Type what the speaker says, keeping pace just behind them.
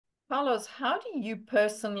Carlos, how do you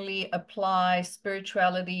personally apply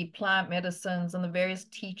spirituality, plant medicines, and the various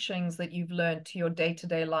teachings that you've learned to your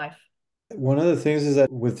day-to-day life? One of the things is that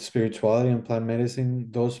with spirituality and plant medicine,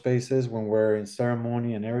 those spaces when we're in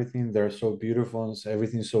ceremony and everything, they're so beautiful and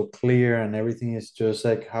everything's so clear and everything is just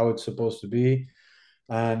like how it's supposed to be.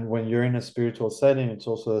 And when you're in a spiritual setting, it's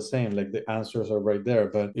also the same. Like the answers are right there.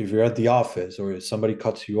 But if you're at the office or if somebody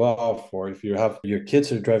cuts you off or if you have your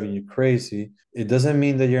kids are driving you crazy, it doesn't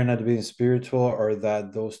mean that you're not being spiritual or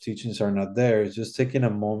that those teachings are not there. It's just taking a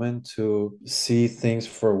moment to see things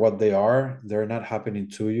for what they are. They're not happening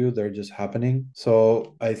to you, they're just happening.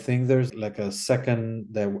 So I think there's like a second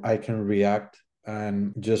that I can react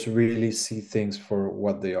and just really see things for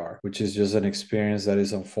what they are, which is just an experience that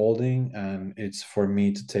is unfolding and it's for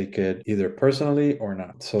me to take it either personally or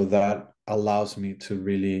not. So that allows me to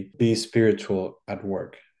really be spiritual at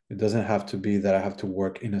work. It doesn't have to be that I have to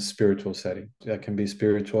work in a spiritual setting. I can be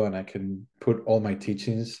spiritual and I can put all my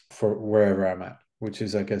teachings for wherever I'm at, which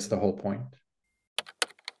is, I guess, the whole point.